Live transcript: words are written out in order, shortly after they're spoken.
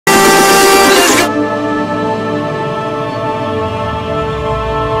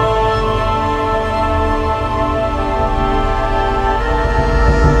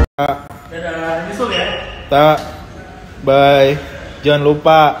Jangan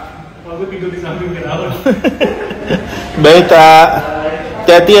lupa. Aku tidur di samping Firaun. Baik, Tak.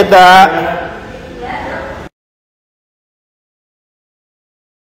 Hati-hati ya, Tak.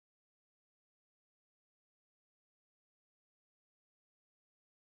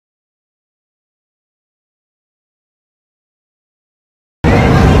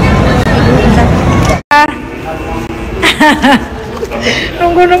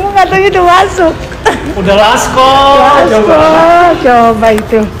 Nunggu-nunggu katanya udah masuk. Udah lasko. Coba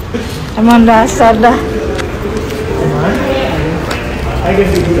itu. Emang dasar dah.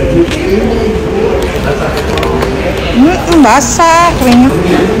 Basah keringnya.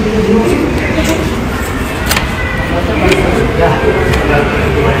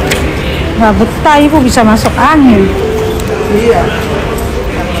 Nggak betah, Ibu bisa masuk angin. Iya.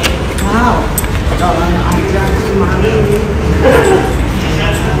 Wow.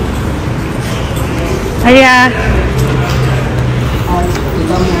 Ayah.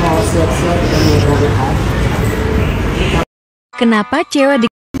 Kita mau siap-siap berangkat. Kenapa cewek di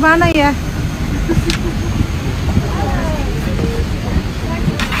Mana ya?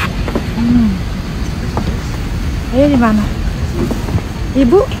 Ayo di mana?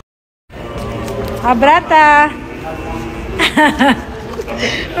 Ibu? Brata.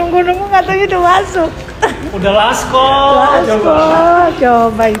 Nunggu-nunggu katanya udah masuk. Udah lasko.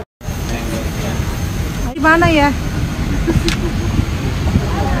 Coba itu. Di mana ya?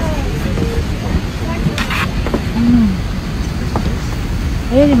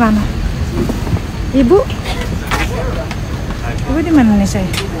 Ayo di mana? Ibu? Ibu di mana nih saya?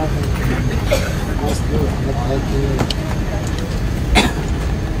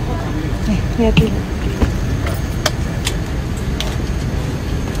 Lihat Ibu.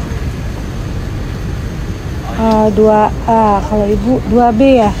 Dua A, kalau Ibu 2B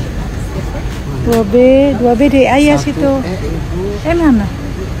ya? 2B di Ayah situ. Mana?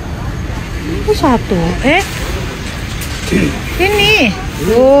 Oh, 1 ini.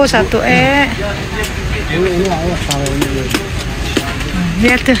 Oh, 1 Ini ayah kalau ini.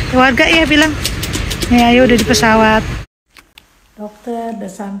 Lihat tuh, warga ya bilang. Nih, ayo udah di pesawat. Dokter udah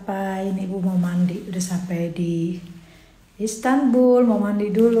sampai, ini Ibu mau mandi. Udah sampai di Istanbul, mau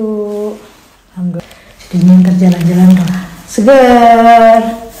mandi dulu. Alhamdulillah. Dingin jalan-jalan lah. Segar.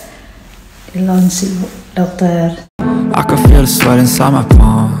 Di lounge Ibu, dokter. I can feel the sweat inside my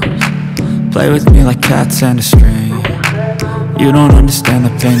palms. Play with me like cats and a string. You don't understand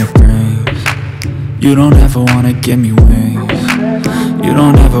the pain it brings. You don't ever wanna give me wings. You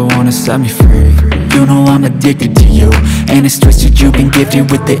don't ever wanna set me free. You know I'm addicted to you, and it's twisted, you've been gifted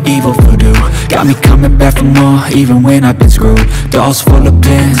with the evil voodoo. Got me coming back for more, even when I've been screwed. Dolls full of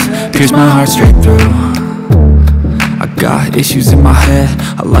pins, pierce my heart straight through. I got issues in my head,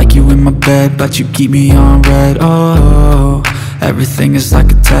 I like you in my bed, but you keep me on red. Oh, everything is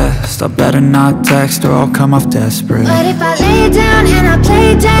like a test, I better not text or I'll come off desperate. But if I lay down and I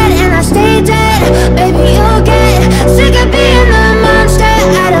play dead and I stay dead, baby you'll get sick of being the monster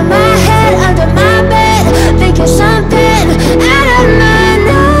out of my head, under my bed, thinking something out of my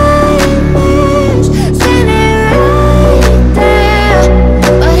nightmares, standing right there.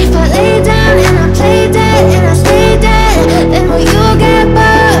 But if I lay down and I play dead and I stay dead, then will you get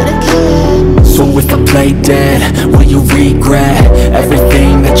bored of killing? So if I play dead, will you regret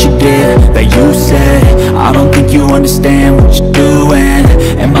everything that you did, that you said? I don't think you understand what you're doing,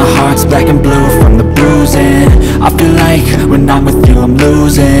 and my heart's black and blue from the bruising. I feel like when I'm with you I'm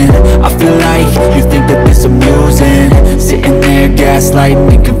losing. I feel like you think that this amusing, sitting there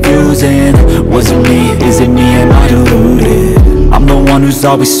gaslighting and confusing. Was it me? Is it me? Am I deluded? I'm the one who's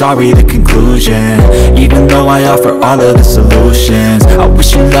always sorry, the conclusion, even though I offer all of the solutions. I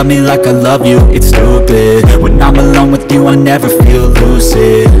wish you loved me like I love you, it's stupid. When I'm alone with you I never feel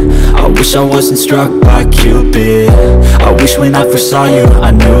lucid. I wish I wasn't struck by Cupid. I wish when I first saw you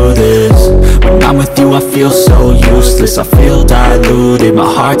I knew this. When I'm with you I feel so useless, I feel diluted,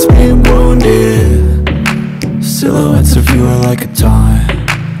 my heart's been wounded. Silhouettes of you are like a taunt,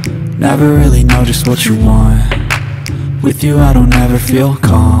 never really know just what you want. With you I don't ever feel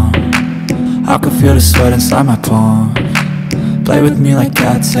calm, I can feel the sweat inside my palms. Play with me like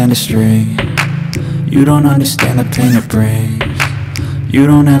cats and a string. You don't understand the pain it brings. You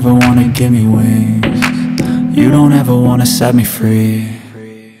don't ever wanna give me wings. You don't ever wanna set me free.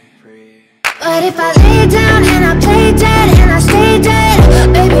 But if I lay down and I play dead and I stay dead,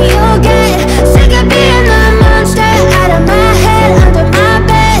 baby you'll get sick of being the monster out of my head, under my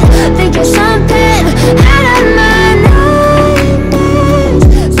bed, thinking something out of my nightmares,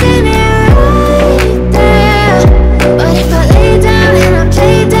 standing right there. But if I lay down and I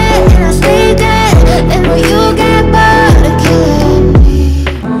play dead and I stay dead, then will you get bored of killing?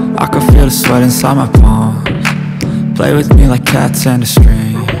 the sweat inside my palms. Play with me like cats and a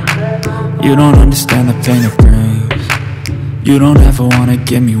string. You don't understand the pain it brings. You don't ever wanna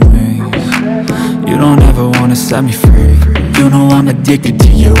give me wings. You don't ever wanna set me free. You know I'm addicted to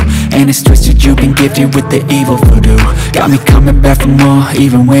you, and it's twisted, you've been gifted with the evil voodoo. Got me coming back for more,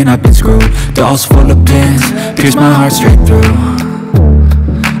 even when I've been screwed. Dolls full of pins, pierce my heart straight through.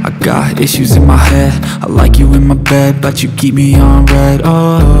 I got issues in my head, I like you in my bed, but you keep me on red.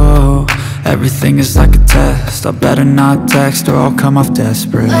 Oh, everything is like a test, I better not text or I'll come off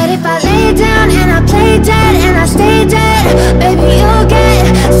desperate. But if I lay down and I play dead and I stay dead, baby, you'll get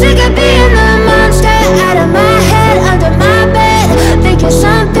sick of being the monster out of my head, under my bed, thinking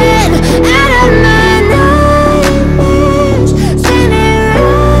something out of my nightmares, standing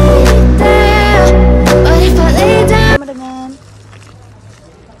right there. But if I lay down. Sama dengan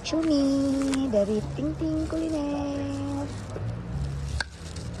cumi dari Ting Ting Kuliner.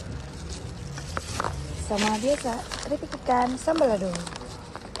 Sama biasa, keripik ikan sambal lado.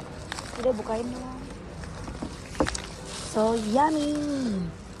 Udah bukain dong. So yummy.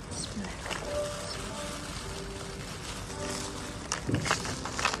 Bismillah.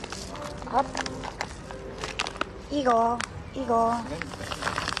 Hop. Igo.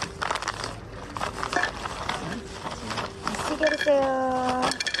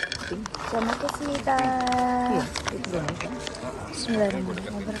 Bratakartasasmita.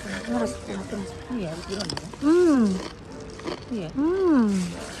 Bismillahirrahmanirrahim. Harus makan. Iya.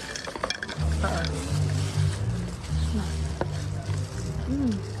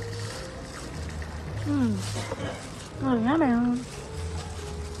 Nyamel.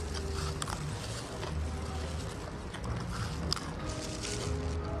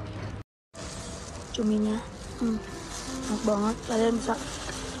 Cuminya enak banget. Kalian bisa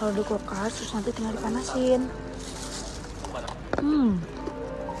taruh di kulkas terus nanti tinggal dipanasin.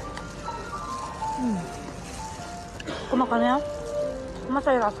 Aku makannya sama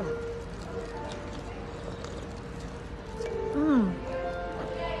sayur asam.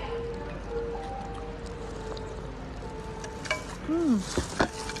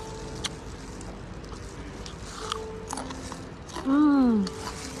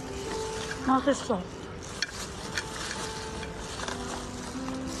 Masih soft.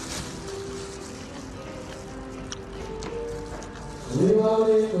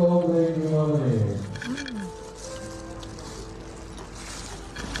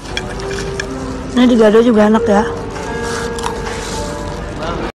 Ini digado juga enak ya.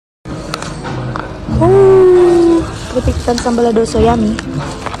 Keripik ikan sambal lado soyami.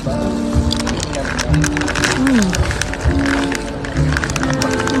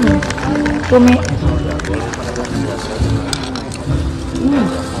 Cumi.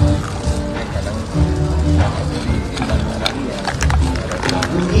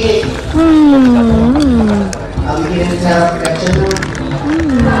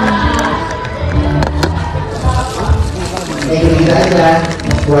 Kayak gitu aja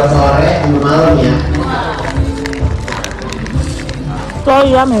buat sore sama malam ya. So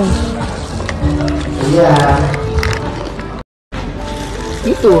yummy. Iya.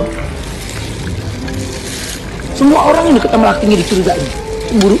 Itu semua orang yang deket sama lakinya dicurigain,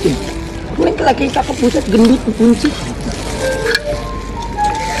 cemburuin. Kemudian ke laki cakep, buset, gendut, kunci.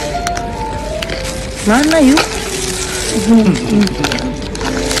 Mana yuk?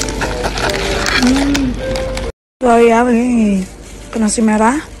 So yummy. Nasi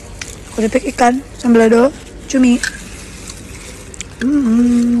merah, keripik ikan, sambal lado, cumi.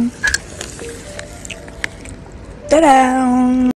 Dadah.